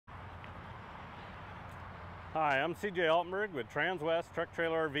Hi, I'm CJ Altenberg with Transwest Truck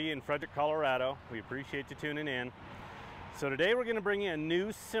Trailer RV in Frederick, Colorado. We appreciate you tuning in. So today we're going to bring you a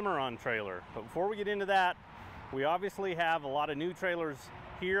new Cimarron trailer. But before we get into that, we obviously have a lot of new trailers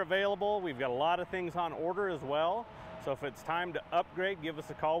here available. We've got a lot of things on order as well. So if it's time to upgrade, give us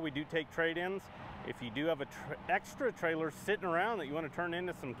a call. We do take trade-ins. If you do have an extra trailer sitting around that you want to turn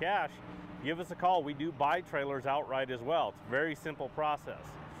into some cash, give us a call. We do buy trailers outright as well. It's a very simple process.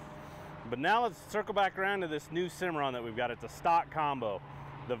 But now let's circle back around to this new Cimarron that we've got. It's a stock combo.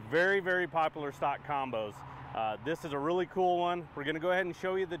 The very, very popular stock combos. This is a really cool one. We're going to go ahead and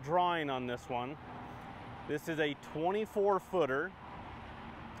show you the drawing on this one. This is a 24-footer.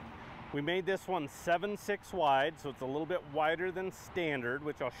 We made this one 7.6 wide, so it's a little bit wider than standard,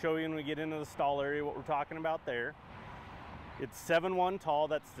 which I'll show you when we get into the stall area what we're talking about there. It's 7.1 tall.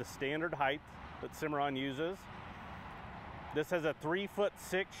 That's the standard height that Cimarron uses. This has a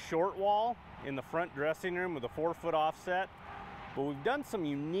 3'6" short wall in the front dressing room with a 4-foot offset. But we've done some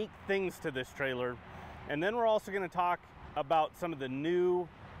unique things to this trailer. And then we're also going to talk about some of the new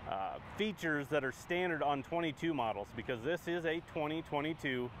features that are standard on 22 models, because this is a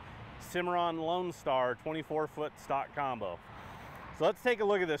 2022 Cimarron Lonestar 24-foot stock combo. So let's take a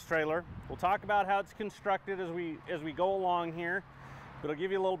look at this trailer. We'll talk about how it's constructed as we go along here. But I'll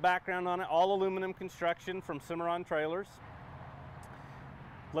give you a little background on it. All aluminum construction from Cimarron trailers.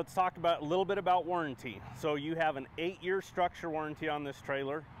 Let's talk about a little bit about warranty. So you have an 8-year structure warranty on this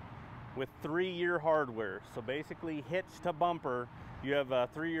trailer with 3-year hardware. So basically hitch to bumper, you have a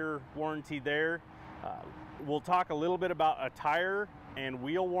 3-year warranty there. We'll talk a little bit about a tire and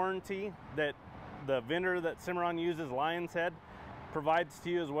wheel warranty that the vendor that Cimarron uses, Lion's Head, provides to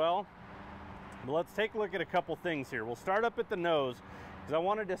you as well. But let's take a look at a couple things here. We'll start up at the nose, because I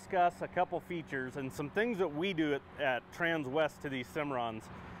want to discuss a couple features and some things that we do at Transwest to these Cimarrons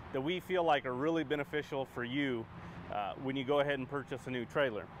that we feel like are really beneficial for you when you go ahead and purchase a new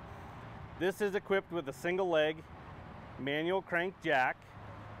trailer. This is equipped with a single leg manual crank jack.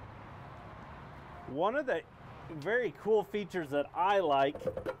 One of the very cool features that I like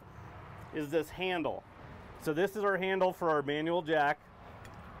is this handle. So this is our handle for our manual jack,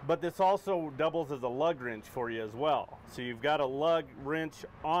 but this also doubles as a lug wrench for you as well. So you've got a lug wrench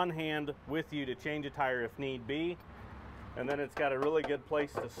on hand with you to change a tire if need be. And then it's got a really good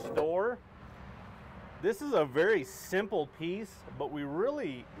place to store. This is a very simple piece, but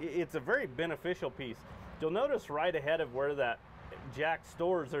it's a very beneficial piece. You'll notice right ahead of where that jack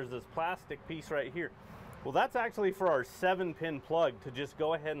stores, there's this plastic piece right here. Well, that's actually for our 7-pin plug to just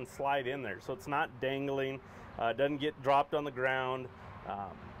go ahead and slide in there. So it's not dangling, doesn't get dropped on the ground.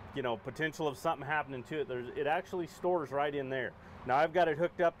 You know, potential of something happening to it, it actually stores right in there. Now I've got it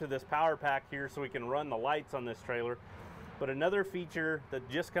hooked up to this power pack here so we can run the lights on this trailer. But another feature that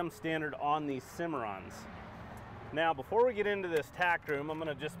just comes standard on these Cimarrons. Now before we get into this tack room, I'm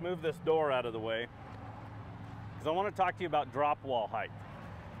going to just move this door out of the way, because I want to talk to you about drop wall height.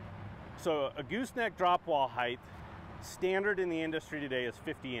 So a gooseneck drop wall height standard in the industry today is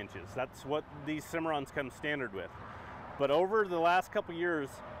 50 inches. That's what these Cimarrons come standard with. But over the last couple years,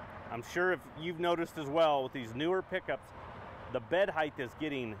 I'm sure if you've noticed as well with these newer pickups, the bed height is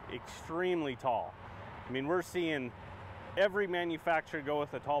getting extremely tall. I mean, we're seeing every manufacturer go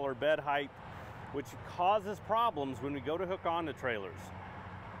with a taller bed height, which causes problems when we go to hook onto trailers.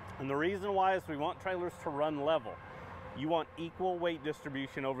 And the reason why is we want trailers to run level. You want equal weight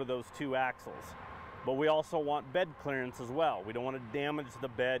distribution over those two axles. But we also want bed clearance as well. We don't want to damage the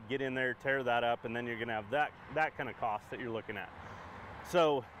bed, get in there, tear that up, and then you're going to have that kind of cost that you're looking at.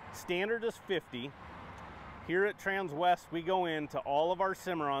 So standard is 50. Here at Transwest, we go into all of our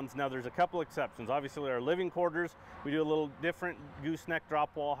Cimarrons. Now there's a couple exceptions. Obviously our living quarters, we do a little different gooseneck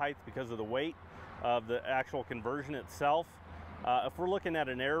drop wall height because of the weight of the actual conversion itself. If we're looking at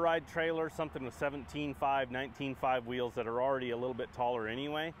an air ride trailer, something with 17.5, 19.5 wheels that are already a little bit taller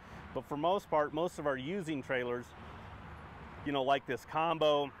anyway. But for most part, most of our using trailers, you know, like this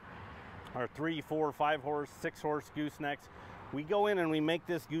combo, our 3, 4, 5 horse, 6 horse goosenecks, we go in and we make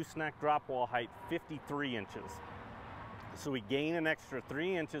this gooseneck drop wall height 53 inches. So we gain an extra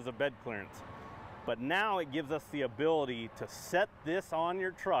 3 inches of bed clearance. But now it gives us the ability to set this on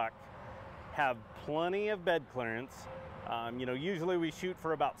your truck, have plenty of bed clearance. You know, usually we shoot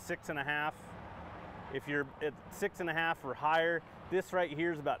for about 6.5. If you're at 6.5 or higher, this right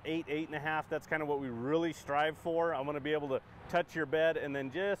here is about 8, 8.5. That's kind of what we really strive for. I want to be able to touch your bed and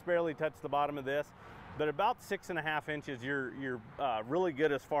then just barely touch the bottom of this. But about 6.5 inches, you're really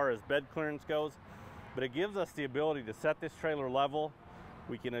good as far as bed clearance goes. But it gives us the ability to set this trailer level.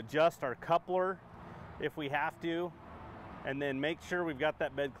 We can adjust our coupler if we have to, and then make sure we've got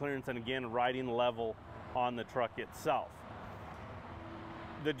that bed clearance and again riding level on the truck itself.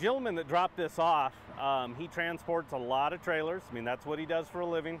 The gentleman that dropped this off, he transports a lot of trailers. I mean, that's what he does for a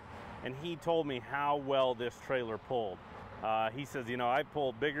living. And he told me how well this trailer pulled. He says, you know, I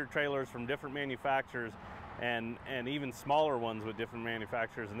pulled bigger trailers from different manufacturers and even smaller ones with different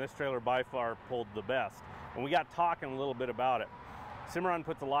manufacturers, and this trailer by far pulled the best. And we got talking a little bit about it. Cimarron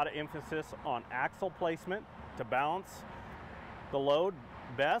puts a lot of emphasis on axle placement to balance the load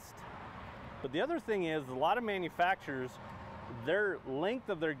best. But the other thing is, a lot of manufacturers, their length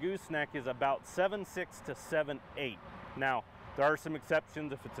of their gooseneck is about 7'6" to 7'8". Now, there are some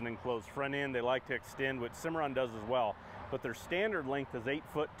exceptions. If it's an enclosed front end, they like to extend, which Cimarron does as well. But their standard length is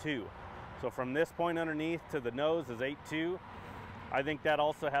 8'2". So from this point underneath to the nose is 8'2". I think that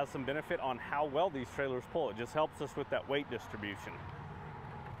also has some benefit on how well these trailers pull. It just helps us with that weight distribution.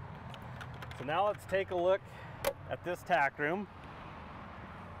 So now let's take a look at this tack room.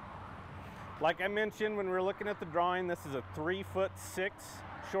 Like I mentioned when we were looking at the drawing, this is a 3'6"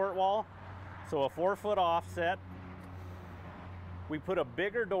 short wall, so a 4-foot offset. We put a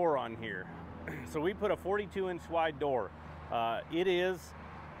bigger door on here. So we put a 42-inch wide door. It is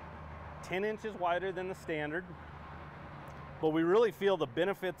 10 inches wider than the standard, but we really feel the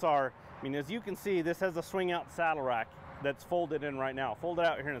benefits are, I mean, as you can see, this has a swing out saddle rack that's folded in right now. Fold it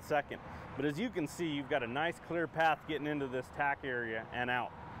out here in a second. But as you can see, you've got a nice clear path getting into this tack area and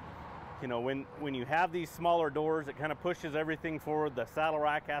out. You know, when you have these smaller doors, it kind of pushes everything forward. The saddle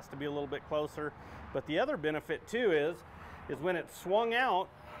rack has to be a little bit closer. But the other benefit too is when it's swung out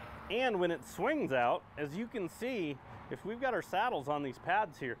and when it swings out, as you can see, if we've got our saddles on these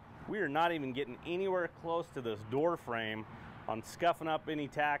pads here, we are not even getting anywhere close to this door frame on scuffing up any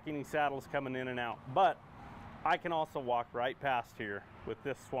tack, any saddles coming in and out. But I can also walk right past here with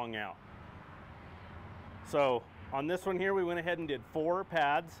this swung out. So on this one here, we went ahead and did 4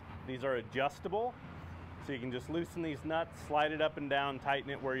 pads. These are adjustable, so you can just loosen these nuts, slide it up and down, tighten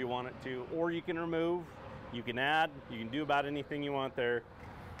it where you want it to, or you can remove, you can add, you can do about anything you want there.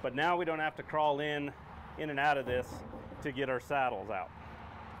 But now we don't have to crawl in and out of this to get our saddles out.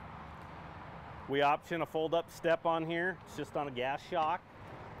 We option a fold-up step on here. It's just on a gas shock.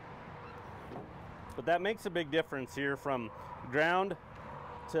 But that makes a big difference here from ground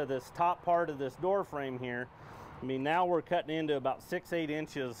to this top part of this door frame here. I mean, now we're cutting into about 6-8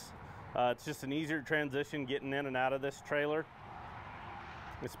 inches. It's just an easier transition getting in and out of this trailer,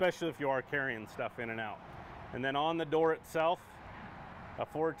 especially if you are carrying stuff in and out. And then on the door itself, a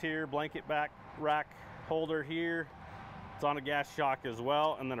 4-tier blanket back rack holder here. It's on a gas shock as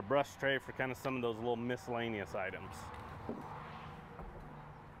well, and then a brush tray for kind of some of those little miscellaneous items.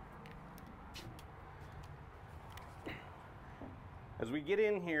 As we get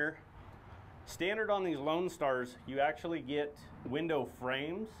in here, standard on these Lonestars, you actually get window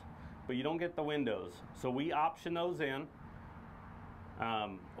frames, but you don't get the windows. So we option those in.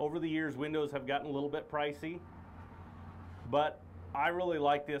 Over the years, windows have gotten a little bit pricey, but I really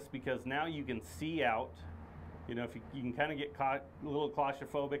like this because now you can see out. You know, if you can kind of get a little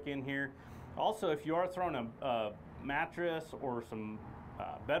claustrophobic in here. Also, if you are throwing a mattress or some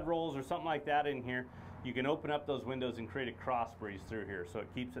bed rolls or something like that in here, you can open up those windows and create a cross breeze through here, so it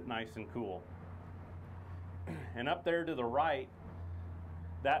keeps it nice and cool. And up there to the right,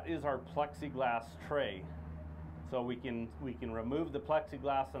 that is our plexiglass tray. So we can remove the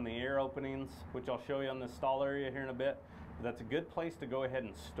plexiglass on the air openings, which I'll show you on this stall area here in a bit. But that's a good place to go ahead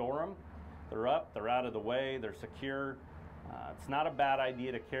and store them. They're up, they're out of the way, they're secure. It's not a bad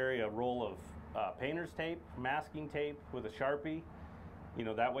idea to carry a roll of painter's tape, masking tape with a Sharpie. You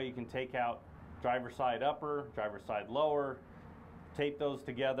know, that way you can take out driver's side upper, driver's side lower, tape those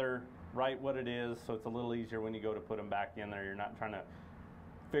together, write what it is, so it's a little easier when you go to put them back in there. You're not trying to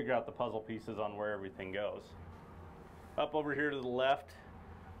figure out the puzzle pieces on where everything goes. Up over here to the left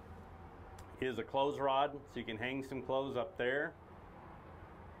is a clothes rod, so you can hang some clothes up there.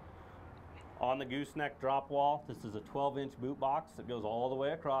 On the gooseneck drop wall, this is a 12-inch boot box that goes all the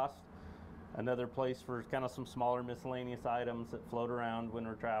way across. Another place for kind of some smaller miscellaneous items that float around when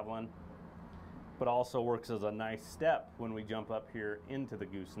we're traveling, but also works as a nice step when we jump up here into the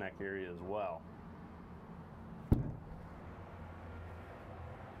gooseneck area as well.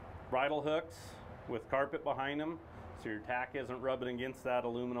 Bridle hooks with carpet behind them, so your tack isn't rubbing against that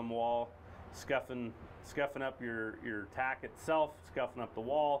aluminum wall, scuffing up your tack itself, scuffing up the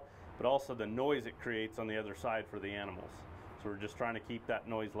wall, but also the noise it creates on the other side for the animals. So we're just trying to keep that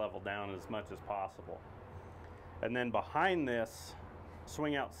noise level down as much as possible. And then behind this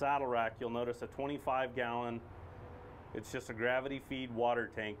swing out saddle rack, you'll notice a 25-gallon, it's just a gravity feed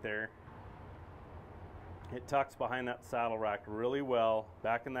water tank there. It tucks behind that saddle rack really well,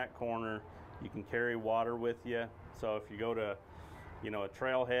 back in that corner. You can carry water with you. So if you go to, you know, a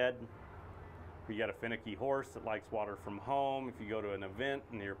trailhead, you got a finicky horse that likes water from home. If you go to an event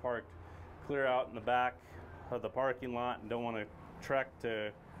and you're parked clear out in the back of the parking lot and don't want to trek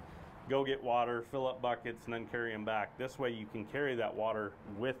to go get water, fill up buckets, and then carry them back. This way you can carry that water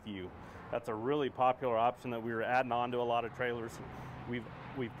with you. That's a really popular option that we were adding on to a lot of trailers. We've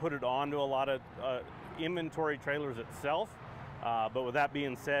put it onto a lot of inventory trailers itself. But with that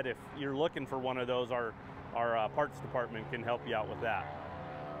being said, if you're looking for one of those, our parts department can help you out with that.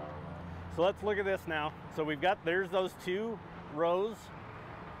 So let's look at this now. So there's those 2 rows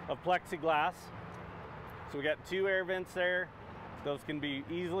of plexiglass. So we got 2 air vents there. Those can be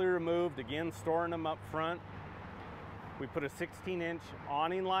easily removed, again, storing them up front. We put a 16-inch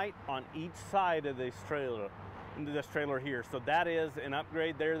awning light on each side of this trailer here. So that is an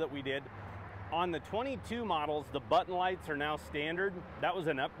upgrade there that we did. On the 22 models, the button lights are now standard. That was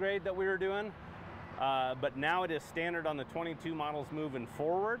an upgrade that we were doing, but now it is standard on the 22 models moving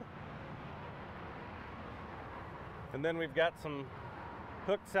forward. And then we've got some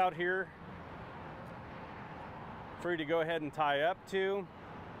hooks out here for you to go ahead and tie up to.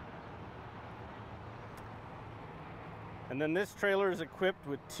 And then this trailer is equipped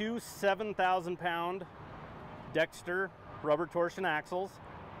with 2 7,000-pound Dexter rubber torsion axles,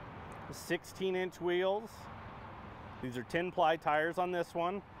 16-inch wheels. These are 10-ply tires on this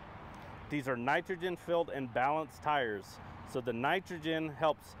one. These are nitrogen-filled and balanced tires. So the nitrogen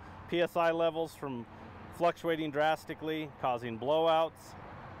helps PSI levels from fluctuating drastically, causing blowouts.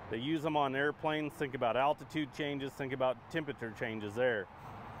 They use them on airplanes. Think about altitude changes, think about temperature changes there.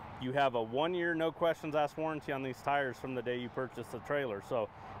 You have a 1-year no questions asked warranty on these tires from the day you purchase the trailer. So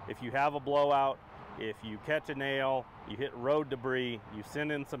if you have a blowout, if you catch a nail, you hit road debris, you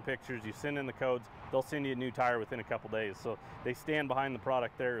send in some pictures, you send in the codes, they'll send you a new tire within a couple days. So they stand behind the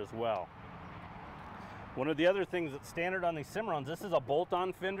product there as well. One of the other things that's standard on these Cimarrons, this is a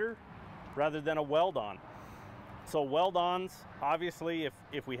bolt-on fender rather than a weld-on. So weld-ons, obviously,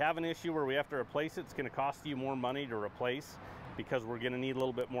 if we have an issue where we have to replace it, it's going to cost you more money to replace because we're going to need a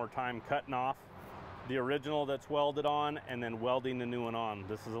little bit more time cutting off the original that's welded on and then welding the new one on.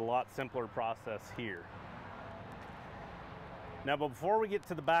 This is a lot simpler process here. Now, before we get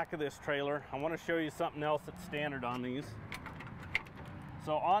to the back of this trailer, I want to show you something else that's standard on these.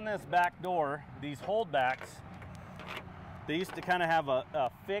 So on this back door, these holdbacks, they used to kind of have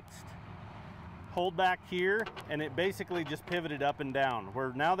a fixed hold back here, and it basically just pivoted up and down,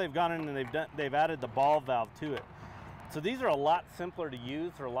 where now they've gone in and they've added the ball valve to it. So these are a lot simpler to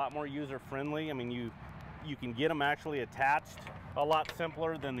use. They're a lot more user friendly. I mean, you can get them actually attached a lot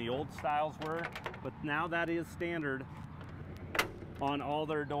simpler than the old styles were, but now that is standard on all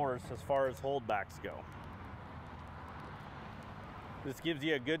their doors as far as holdbacks go. This gives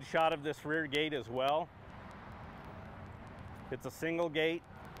you a good shot of this rear gate as well. It's a single gate.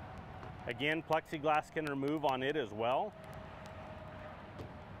 Again, plexiglass can remove on it as well.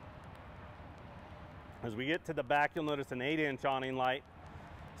 As we get to the back, you'll notice an 8-inch awning light.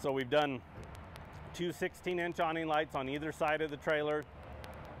 So we've done 2 16-inch awning lights on either side of the trailer,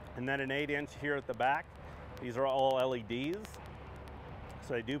 and then an 8-inch here at the back. These are all LEDs,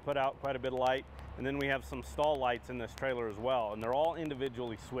 so they do put out quite a bit of light. And then we have some stall lights in this trailer as well, and they're all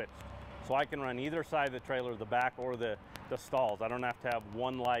individually switched. So I can run either side of the trailer, the back or the stalls. I don't have to have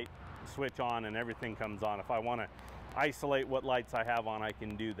one light switch on and everything comes on. If I want to isolate what lights I have on, I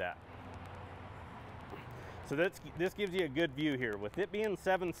can do that. So this gives you a good view here. With it being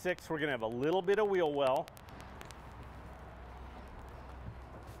 7.6, we're going to have a little bit of wheel well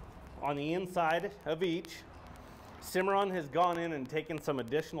on the inside of each. Cimarron has gone in and taken some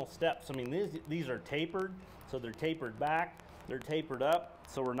additional steps. I mean, these are tapered, so they're tapered back, they're tapered up,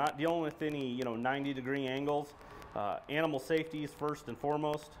 so we're not dealing with any 90-degree angles. Animal safety is first and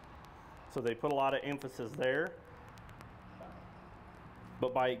foremost, so they put a lot of emphasis there.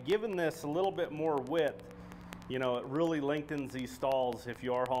 But by giving this a little bit more width, it really lengthens these stalls if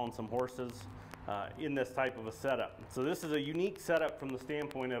you are hauling some horses in this type of a setup. So this is a unique setup from the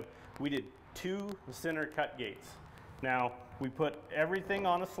standpoint of we did 2 center cut gates. Now, we put everything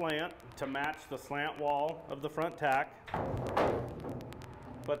on a slant to match the slant wall of the front tack,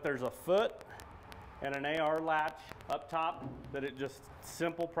 but there's a foot and an AR latch up top that it just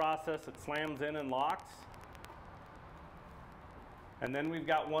simple process. It slams in and locks. And then we've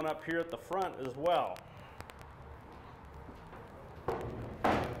got one up here at the front as well.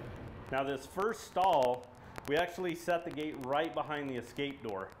 Now this first stall, we actually set the gate right behind the escape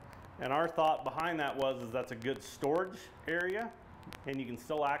door. And our thought behind that is that's a good storage area and you can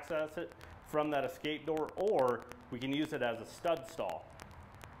still access it from that escape door, or we can use it as a stud stall.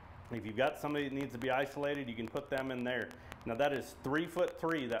 If you've got somebody that needs to be isolated, you can put them in there. Now that is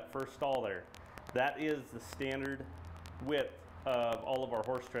 3'3", that first stall there. That is the standard width of all of our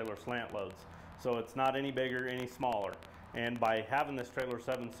horse trailer slant loads. So it's not any bigger, any smaller. And by having this trailer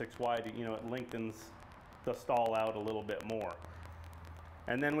 7.6 wide, you know, it lengthens the stall out a little bit more.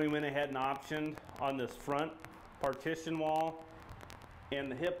 And then we went ahead and optioned on this front partition wall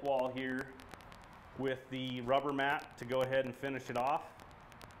and the hip wall here with the rubber mat to go ahead and finish it off.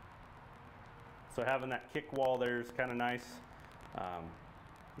 So having that kick wall there is kind of nice.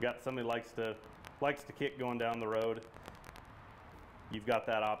 Got somebody likes to kick going down the road. You've got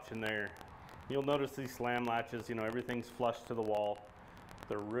that option there. You'll notice these slam latches, you know, everything's flush to the wall.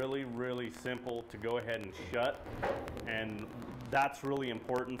 They're really, really simple to go ahead and shut, and that's really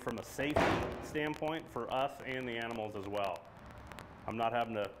important from a safety standpoint for us and the animals as well. I'm not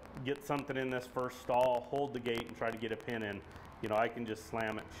having to get something in this first stall, hold the gate, and try to get a pin in. You know, I can just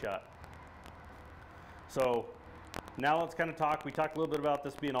slam it shut. So now let's kind of talk. We talked a little bit about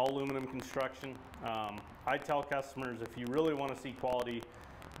this being all aluminum construction. I tell customers, if you really want to see quality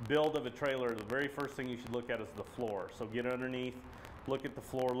build of a trailer, the very first thing you should look at is the floor. So get underneath, look at the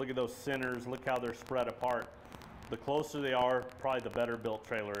floor, look at those centers, look how they're spread apart. The closer they are, probably the better built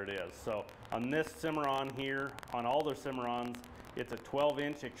trailer it is. So on this Cimarron here, on all their Cimarrons, it's a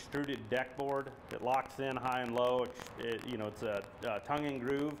 12-inch extruded deck board. It locks in high and low. You know, it's a tongue and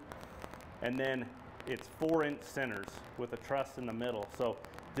groove. And then it's 4-inch centers with a truss in the middle. So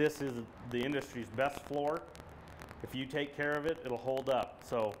this is the industry's best floor. If you take care of it, it'll hold up.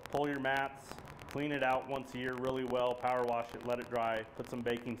 So pull your mats, clean it out once a year really well, power wash it, let it dry, put some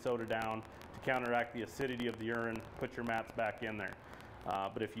baking soda down to counteract the acidity of the urine, put your mats back in there.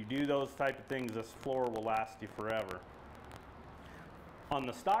 But if you do those type of things, this floor will last you forever. On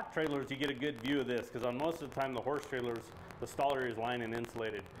the stock trailers, you get a good view of this, because on most of the time the horse trailers, the stall area is lined and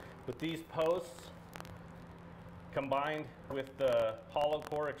insulated. But these posts, combined with the hollow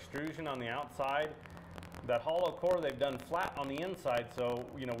core extrusion on the outside, that hollow core they've done flat on the inside, so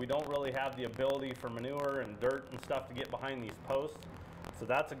you know we don't really have the ability for manure and dirt and stuff to get behind these posts. So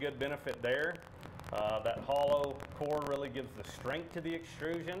that's a good benefit there. That hollow core really gives the strength to the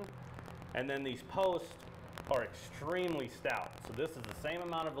extrusion, and then these posts are extremely stout. So this is the same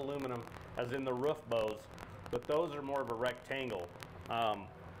amount of aluminum as in the roof bows, but those are more of a rectangle.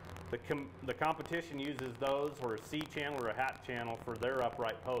 The competition uses those or a C-channel or a hat channel for their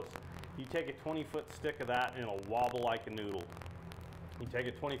upright posts. You take a 20-foot stick of that and it'll wobble like a noodle. You take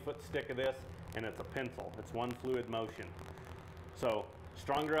a 20-foot stick of this and it's a pencil. It's one fluid motion. So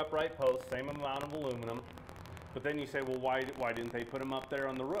stronger upright posts, same amount of aluminum. But then you say, well, why didn't they put them up there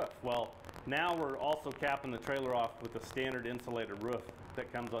on the roof? Well, now we're also capping the trailer off with a standard insulated roof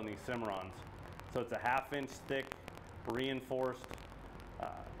that comes on these Cimarrons. So it's a 1/2 inch thick, reinforced,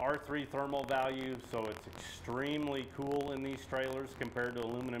 R3 thermal value, so it's extremely cool in these trailers compared to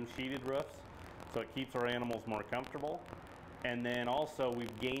aluminum sheeted roofs. So it keeps our animals more comfortable. And then also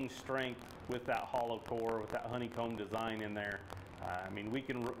we've gained strength with that hollow core, with that honeycomb design in there. I mean, we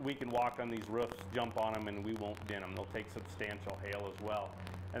can walk on these roofs, jump on them, and we won't dent them. They'll take substantial hail as well.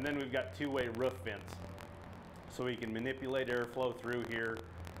 And then we've got two-way roof vents, so we can manipulate airflow through here.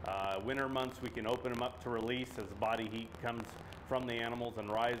 Winter months, we can open them up to release as body heat comes from the animals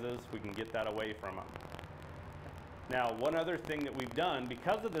and rises. We can get that away from them. Now, one other thing that we've done,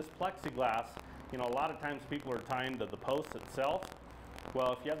 because of this plexiglass, you know, a lot of times people are tying to the post itself.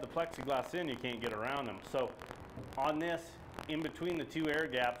 Well, if you have the plexiglass in, you can't get around them. So on this, in between the two air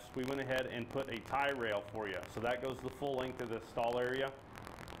gaps, we went ahead and put a tie rail for you. So that goes the full length of the stall area.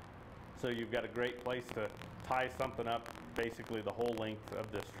 So you've got a great place to tie something up, basically the whole length of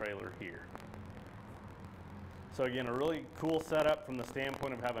this trailer here. So again, a really cool setup from the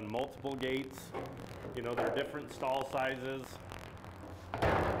standpoint of having multiple gates. You know, there are different stall sizes.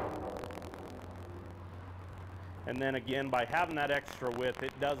 And then again, by having that extra width,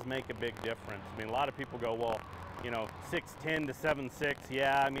 it does make a big difference. I mean, a lot of people go, well, you know, 6'10" to 7'6",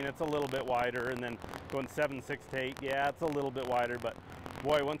 yeah, I mean, it's a little bit wider. And then going 7'6" to 8", yeah, it's a little bit wider. But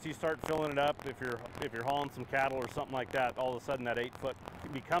boy, once you start filling it up, if you're hauling some cattle or something like that, all of a sudden that 8 foot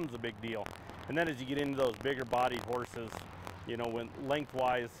becomes a big deal. And then as you get into those bigger bodied horses, you know, when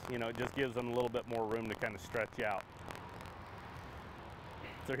lengthwise, you know, it just gives them a little bit more room to kind of stretch out.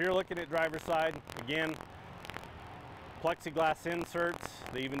 So here looking at driver's side, again, plexiglass inserts.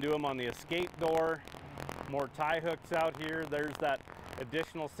 They even do them on the escape door. More tie hooks out here. There's that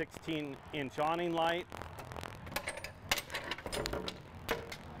additional 16-inch awning light.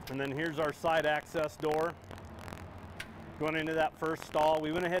 And then here's our side access door. Going into that first stall,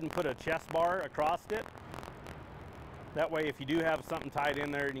 we went ahead and put a chest bar across it. That way, if you do have something tied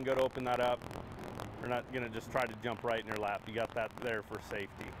in there and you go to open that up, they're not going to just try to jump right in your lap. You got that there for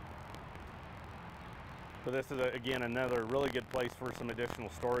safety. So this is, again, another really good place for some additional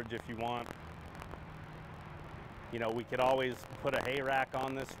storage if you want. You know, we could always put a hay rack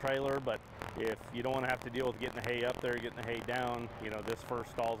on this trailer, but if you don't want to have to deal with getting the hay up there, getting the hay down, you know, this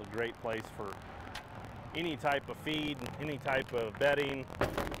first stall is a great place for any type of feed, any type of bedding,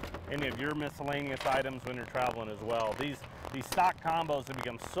 any of your miscellaneous items when you're traveling as well. These stock combos have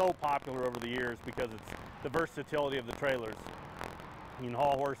become so popular over the years because it's the versatility of the trailers. You can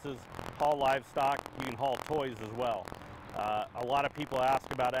haul horses, haul livestock, you can haul toys as well. A lot of people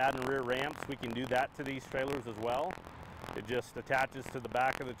ask about adding rear ramps. We can do that to these trailers as well. It just attaches to the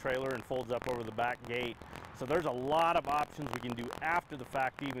back of the trailer and folds up over the back gate. So there's a lot of options we can do after the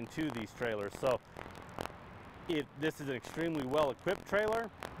fact even to these trailers. So this is an extremely well-equipped trailer,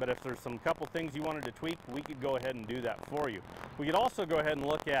 but if there's some couple things you wanted to tweak, we could go ahead and do that for you. We could also go ahead and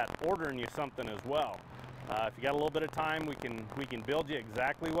look at ordering you something as well. If you got a little bit of time, we can build you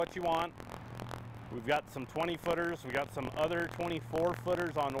exactly what you want. We've got some 20 footers, we got some other 24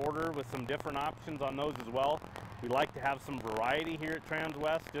 footers on order with some different options on those as well. We like to have some variety here at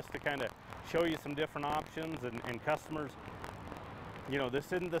Transwest just to kind of show you some different options, and customers, you know, this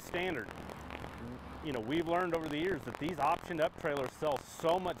isn't the standard. You know, we've learned over the years that these optioned up trailers sell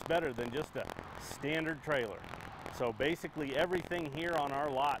so much better than just a standard trailer. So basically everything here on our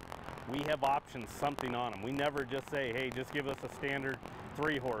lot, we have options something on them. We never just say, hey, just give us a standard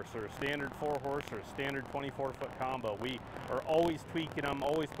 3-horse or a standard 4-horse or a standard 24-foot combo. We are always tweaking them,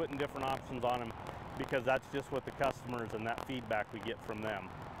 always putting different options on them, because that's just what the customers and that feedback we get from them.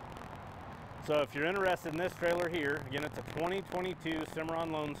 So if you're interested in this trailer here, again, it's a 2022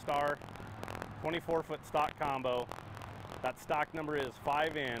 Cimarron Lonestar 24-foot stock combo. That stock number is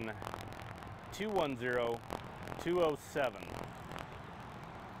 5N210207.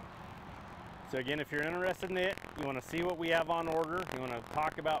 So again, if you're interested in it, you want to see what we have on order, you want to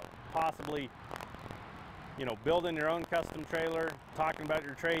talk about possibly, you know, building your own custom trailer, talking about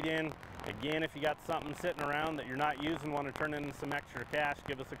your trade-in. Again, if you got something sitting around that you're not using, want to turn in some extra cash,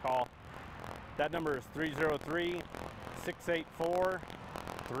 give us a call. That number is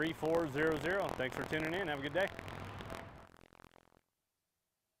 303-684-3400. Thanks for tuning in. Have a good day.